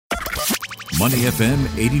Money FM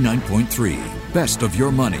 89.3. Best of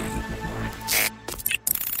your money.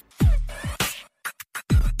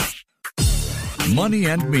 Money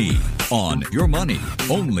and Me on Your Money,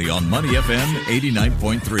 only on Money FM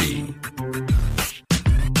 89.3.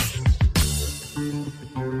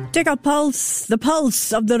 Take our pulse, the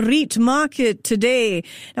pulse of the REIT market today.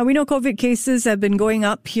 Now, we know COVID cases have been going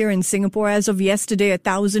up here in Singapore. As of yesterday,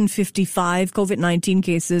 1,055 COVID-19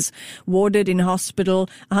 cases warded in hospital,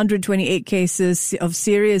 128 cases of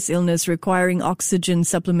serious illness requiring oxygen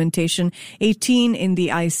supplementation, 18 in the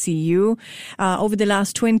ICU. Over the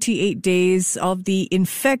last 28 days of the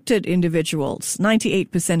infected individuals,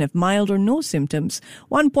 98% have mild or no symptoms,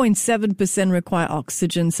 1.7% require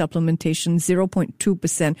oxygen supplementation,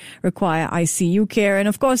 0.2% require ICU care. And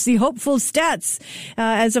of course, the hopeful stats.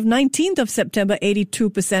 As of 19th of September,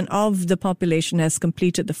 82% of the population has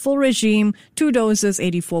completed the full regime, 2 doses,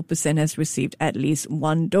 84% has received at least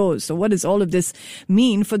 1 dose. So what does all of this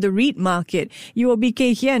mean for the REIT market? UOB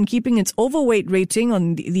Kay Hian keeping its overweight rating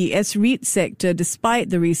on the S-REIT sector despite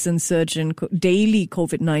the recent surge in daily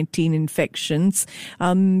COVID-19 infections,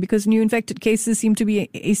 because new infected cases seem to be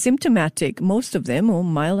asymptomatic, most of them,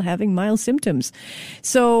 or having mild symptoms.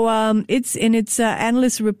 So it's in its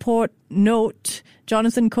analyst report note,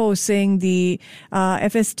 Jonathan Koh saying the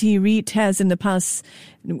FST REIT has in the past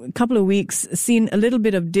couple of weeks seen a little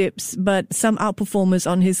bit of dips, but some outperformers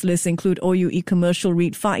on his list include OUE Commercial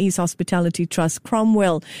REIT, Far East Hospitality Trust,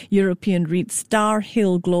 Cromwell European REIT, Star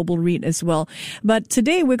Hill Global REIT as well. But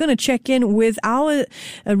today we're going to check in with our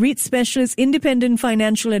REIT specialist, independent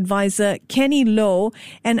financial advisor Kenny Loh,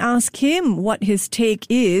 and ask him what his take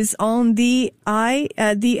is on the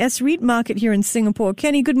S-REIT market here in Singapore.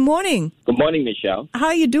 Kenny, good morning. Good morning, Michelle. How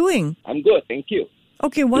are you doing? I'm good, thank you.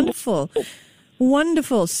 Okay, wonderful.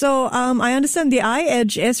 Wonderful. So I understand the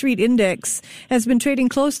iEdge S-REIT index has been trading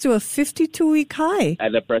close to a 52-week high.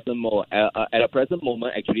 At the present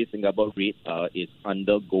moment, actually, Singapore REIT is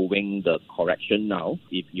undergoing the correction now.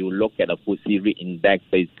 If you look at the FTSE REIT index,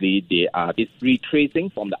 basically it's retracing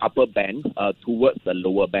from the upper band towards the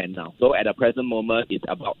lower band now. So at the present moment, it's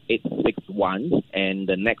about 861, and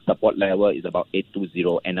the next support level is about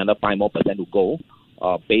 820. Another 5% more to go,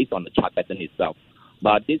 based on the chart pattern itself.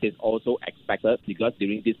 But this is also expected because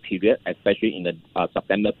during this period, especially in the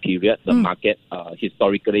September period, the market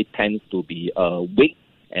historically tends to be weak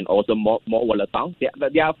and also more volatile.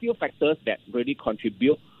 There are a few factors that really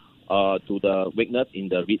contribute to the weakness in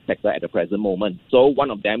the REIT sector at the present moment. So one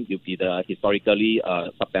of them will be the historically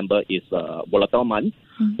September is a volatile month.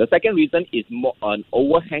 The second reason is more an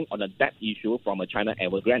overhang on a debt issue from a China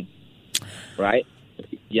Evergrande, right?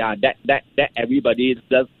 Yeah, that everybody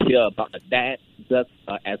just hear about the debt, just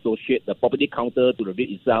associate the property counter to the REIT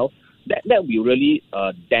itself. That will really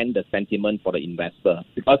dent the sentiment for the investor.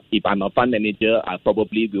 Because if I'm a fund manager, I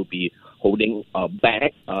probably will be holding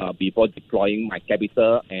back before deploying my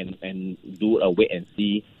capital and do a wait and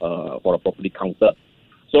see for a property counter.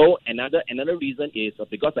 So another reason is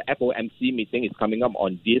because the FOMC meeting is coming up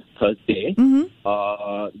on this Thursday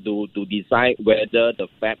to decide whether the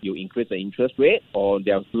Fed will increase the interest rate or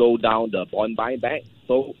they'll slow down the bond buyback.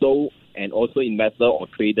 So and also investor or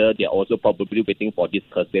trader, they're also probably waiting for this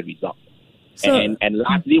Thursday result. So, and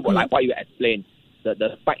lastly, like what you explained,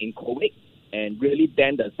 the spike in COVID and really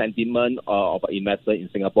dent the sentiment of an investor in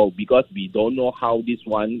Singapore because we don't know how this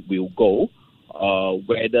one will go.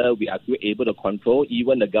 Whether we are still able to control.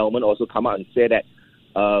 Even the government also come out and say that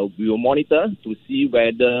we will monitor to see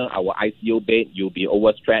whether our ICO bed will be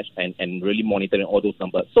overstretched and really monitoring all those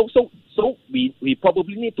numbers. So we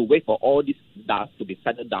probably need to wait for all this dust to be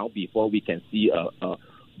settled down before we can see a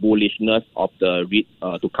bullishness of the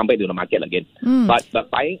REIT to come back to the market again. But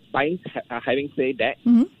having said that,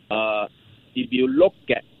 if you look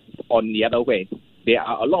at on the other way, there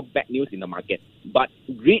are a lot of bad news in the market, but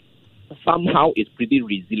REIT somehow is pretty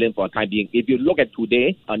resilient for the time being. If you look at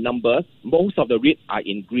today numbers, most of the REITs are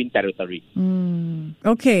in green territory.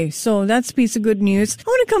 Okay, so that's a piece of good news. I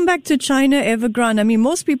want to come back to China Evergrande. I mean,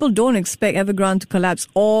 most people don't expect Evergrande to collapse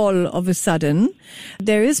all of a sudden.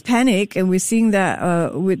 There is panic, and we're seeing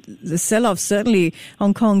that with the sell-off. Certainly,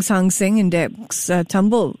 Hong Kong's Hang Seng Index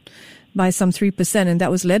tumbled by some 3%, and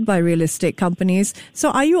that was led by real estate companies. So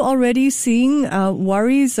are you already seeing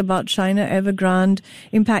worries about China Evergrande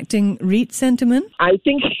impacting REIT sentiment? I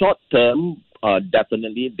think short term,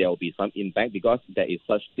 definitely there will be some impact because there is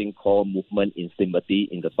such thing called movement in sympathy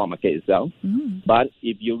in the stock market itself. But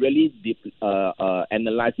if you really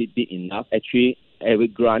analyze it deep enough, actually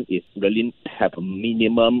Evergrande is really have a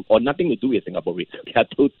minimum or nothing to do with Singapore REIT. They are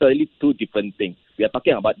totally two different things. We are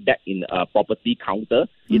talking about that in a property counter.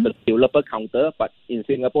 It's a developer counter, but in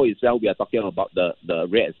Singapore itself, we are talking about the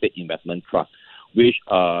real estate investment trust, which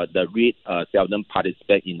the REIT seldom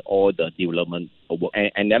participate in all the development work.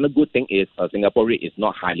 And another good thing is Singapore REIT is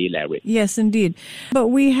not highly leveraged. Yes, indeed. But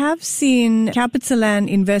we have seen CapitaLand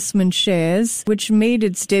Investment Shares, which made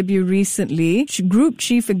its debut recently. Group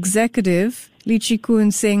Chief Executive Lee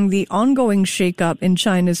Chee-Koon saying the ongoing shake-up in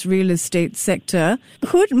China's real estate sector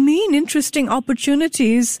could mean interesting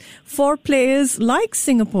opportunities for players like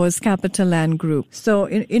Singapore's CapitaLand Group. So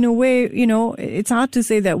in a way, it's hard to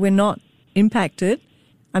say that we're not impacted.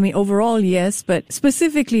 I mean, overall, yes, but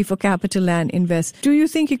specifically for CapitaLand Invest, do you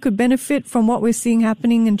think it could benefit from what we're seeing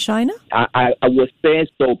happening in China? I would say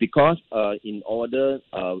so because in order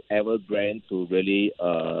Evergrande to really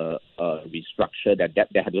restructure that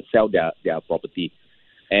they have to sell their property.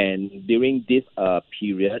 And during this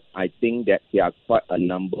period, I think that there are quite a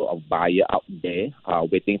number of buyers out there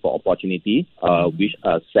waiting for opportunity, which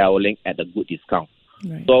are selling at a good discount.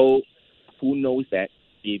 Right. So who knows that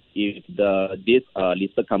if this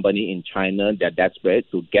listed company in China, they're desperate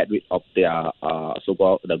to get rid of their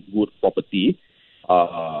so-called the good property,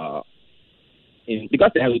 because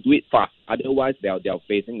they have to do it fast. Otherwise, they are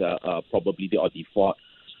facing a probability of default.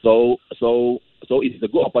 So it's a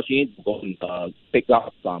good opportunity to go and pick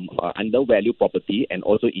up some undervalued property and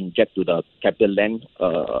also inject to the CapitaLand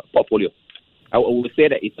portfolio. I would say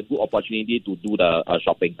that it's a good opportunity to do the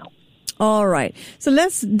shopping now. All right. So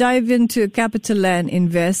let's dive into CapitaLand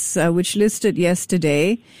Invest, which listed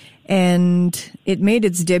yesterday, and it made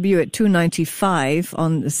its debut at 295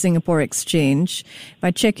 on the Singapore Exchange. If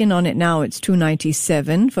I check in on it now, it's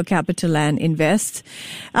 297 for CapitaLand Invest.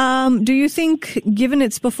 Do you think, given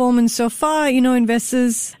its performance so far,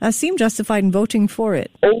 investors seem justified in voting for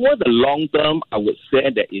it? Over the long term, I would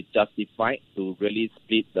say that it's justified to really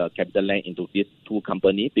split the CapitaLand into these two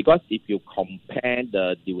companies, because if you compare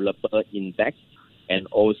the developer index and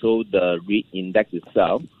also the REIT index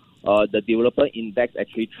itself, the developer index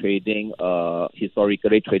actually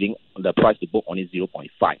historically trading the price to book only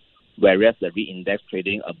 0.5, whereas the REIT index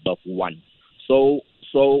trading above 1. So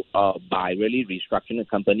by really restructuring the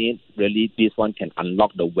company, really this one can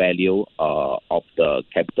unlock the value of the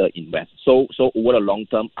capital invest. So over the long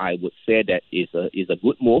term, I would say that is a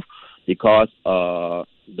good move because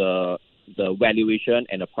the valuation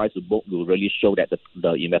and the price to book will really show that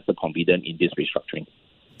the investor confident in this restructuring.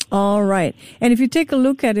 All right. And if you take a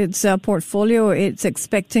look at its portfolio, it's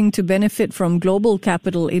expecting to benefit from global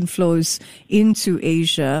capital inflows into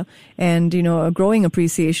Asia and, a growing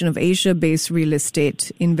appreciation of Asia-based real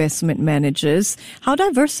estate investment managers. How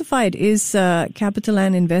diversified is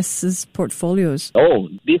CapitaLand Invest's portfolios? Oh,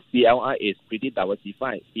 this CLI is pretty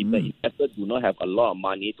diversified. If the investors do not have a lot of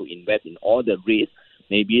money to invest in all the REITs,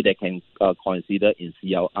 maybe they can consider in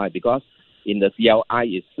CLI, because in the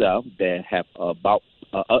CLI itself, they have about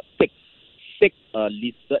six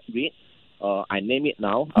listed REITs. I name it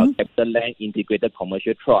now: CapitaLand Integrated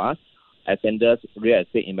Commercial Trust, Ascendas Real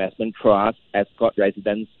Estate Investment Trust, Ascott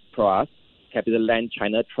Residence Trust, CapitaLand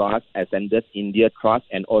China Trust, Ascendas India Trust,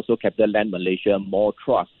 and also CapitaLand Malaysia Mall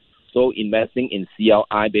Trust. So investing in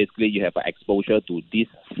CLI, basically you have an exposure to these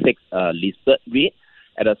 6 listed REITs.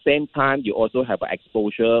 At the same time, you also have an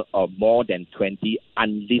exposure of more than 20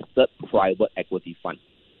 unlisted private equity funds.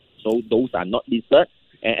 So those are not listed.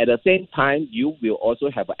 And at the same time, you will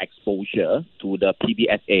also have an exposure to the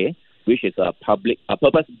PBSA, which is a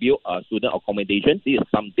purpose-built student accommodation. This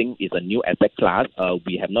is a new asset class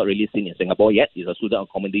we have not really seen in Singapore yet. It's a student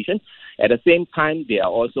accommodation. At the same time, they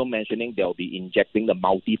are also mentioning they will be injecting the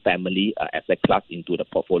multi-family asset class into the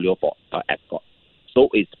portfolio for Ascott. So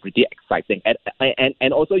it's pretty exciting.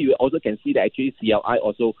 And also you also can see that actually CLI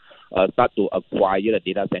also start to acquire the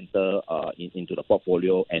data center into the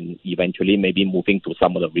portfolio and eventually maybe moving to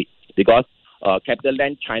some of the REITs. Because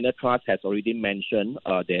CapitaLand China Trust has already mentioned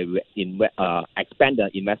they will expand the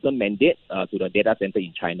investment mandate to the data center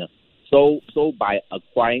in China. So by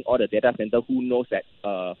acquiring all the data center, who knows that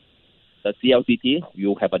the CLCT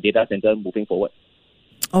will have a data center moving forward.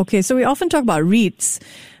 Okay, so we often talk about REITs,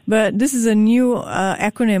 but this is a new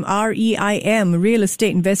acronym, REIM, Real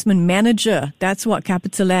Estate Investment Manager. That's what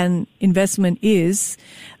CapitaLand Investment is,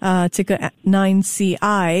 ticker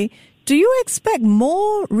 9CI. Do you expect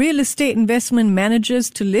more real estate investment managers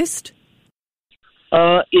to list?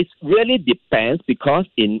 It really depends because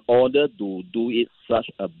in order to do it such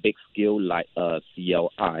a big scale like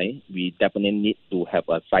CLI, we definitely need to have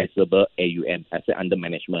a sizable AUM, asset under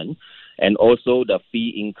management, and also the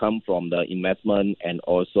fee income from the investment and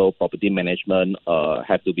also property management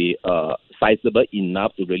have to be sizable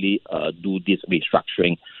enough to really do this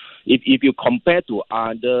restructuring. If you compare to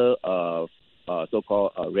other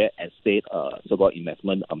so-called real estate, so-called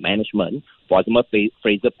investment management. For example,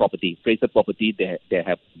 Fraser Property. Fraser Property,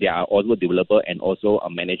 they are also developer and also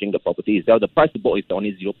managing the property itself. The price to book is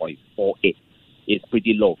only 0.48. It's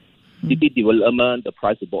pretty low. City Development, the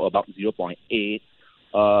price to book about 0.8.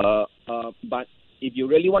 But if you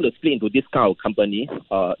really want to split into this kind of company,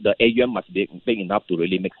 the AUM must be big enough to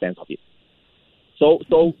really make sense of it. So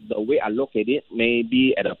the way I look at it,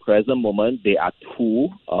 maybe at the present moment, there are two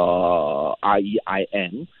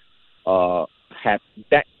REIN have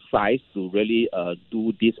that size to really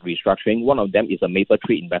do this restructuring. One of them is a Maple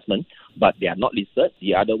Tree Investment, but they are not listed.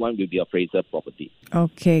 The other one will be a Fraser Property.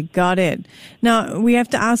 Okay, got it. Now, we have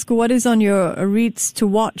to ask, what is on your REITs to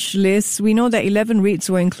watch list? We know that 11 REITs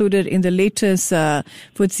were included in the latest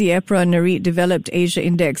FTSE EPRA Nareit Developed Asia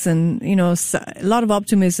Index. And, you know, a lot of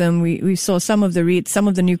optimism. We saw some of the REITs, some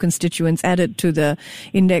of the new constituents added to the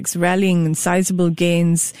index rallying and sizable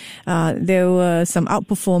gains. There were some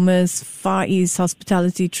outperformers, Far East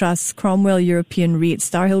Hospitality Trust, Cromwell European REIT,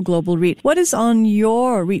 Starhill Global REIT. What is on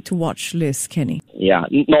your REIT to watch list, Kenny? Yeah,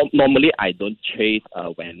 normally I don't chase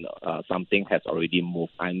when something has already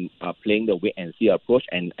moved. I'm playing the wait and see approach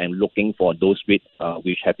and looking for those REITs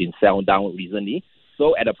which have been sold down recently.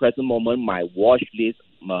 So at the present moment, my watch list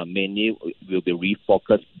mainly will be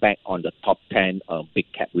refocused back on the top 10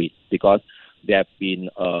 big cap REITs because they have been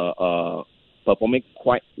performing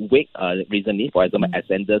quite weak recently. For example,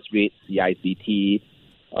 Ascendus REIT, CICT,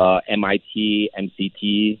 MIT,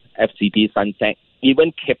 MCT, FCT, Suntec,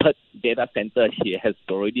 even Keppel Data Center here has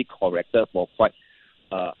already corrected for quite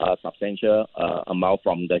a substantial amount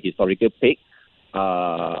from the historical peak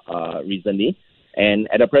recently. And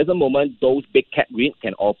at the present moment, those big cap REITs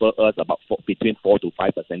can offer us about between 4 to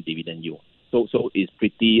 5% dividend yield. So it's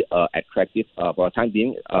pretty attractive for the time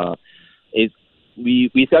being.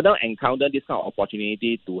 We seldom encounter this kind of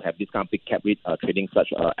opportunity to have this kind of big cap REIT trading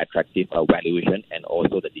such attractive valuation and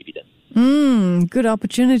also the dividend. Good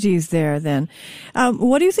opportunities there then.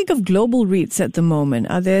 What do you think of global REITs at the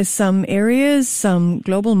moment? Are there some areas, some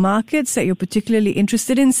global markets that you're particularly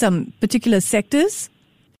interested in, some particular sectors?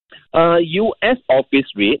 U.S. office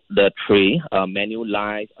REIT, the three,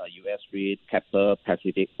 Manulife, U.S. REIT, Keppel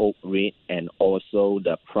Pacific Oak REIT, and also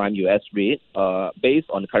the Prime U.S. REIT, based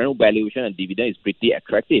on current valuation and dividend is pretty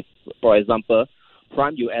attractive. For example,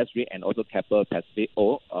 Prime U.S. REIT and also Keppel Pacific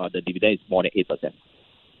Oak, the dividend is more than 8%.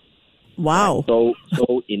 Wow. So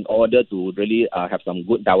in order to really have some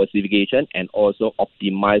good diversification and also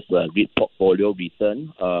optimize the REIT portfolio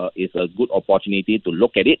return, is a good opportunity to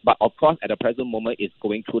look at it. But of course, at the present moment, it's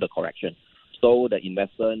going through the correction. So the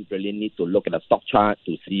investor really need to look at the stock chart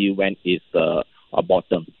to see when is the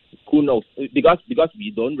bottom. Who knows? Because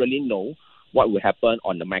we don't really know what will happen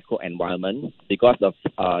on the macro environment. Because the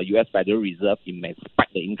U.S. Federal Reserve, it may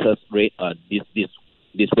spike the interest rate this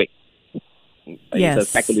week. Yes. It's a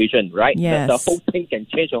speculation, right? Yes. The whole thing can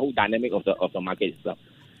change the whole dynamic of the market itself.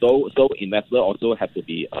 So investors also have to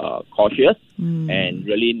be cautious and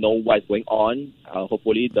really know what's going on.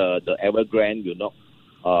 Hopefully the Evergrande will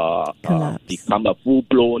not become a full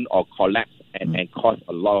blown or collapse and cause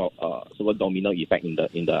a lot of sort of domino effect in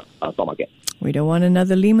the stock market. We don't want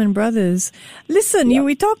another Lehman Brothers. Listen,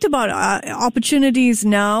 we talked about opportunities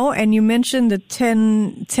now, and you mentioned the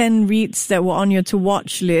 10 REITs that were on your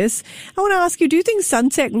to-watch list. I want to ask you, do you think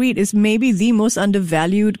Suntec REIT is maybe the most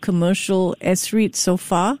undervalued commercial S-REIT so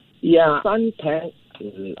far? Yeah, Suntec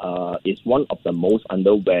is one of the most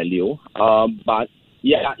undervalued, but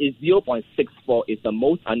yeah, it's 0.64. It's the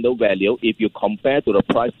most undervalued. If you compare to the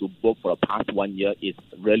price to book for the past 1 year, it's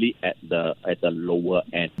really at the lower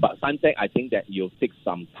end. But Suntec, I think that you'll take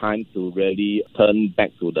some time to really turn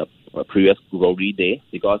back to the previous glory day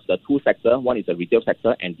because the two sectors, one is the retail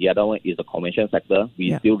sector and the other one is the convention sector.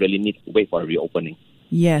 We still really need to wait for a reopening.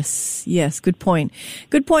 Yes. Good point.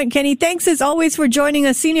 Good point, Kenny. Thanks as always for joining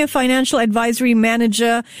us, Senior Financial Advisory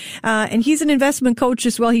Manager. And he's an investment coach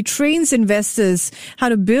as well. He trains investors how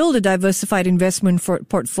to build a diversified investment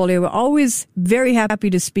portfolio. We're always very happy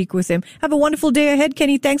to speak with him. Have a wonderful day ahead,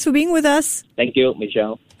 Kenny. Thanks for being with us. Thank you,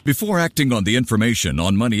 Michelle. Before acting on the information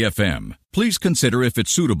on Money FM, please consider if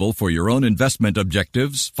it's suitable for your own investment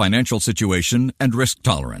objectives, financial situation, and risk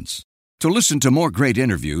tolerance. To listen to more great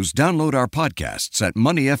interviews, download our podcasts at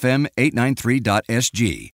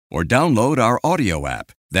moneyfm893.sg or download our audio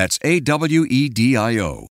app. That's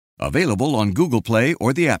AWEDIO. Available on Google Play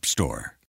or the App Store.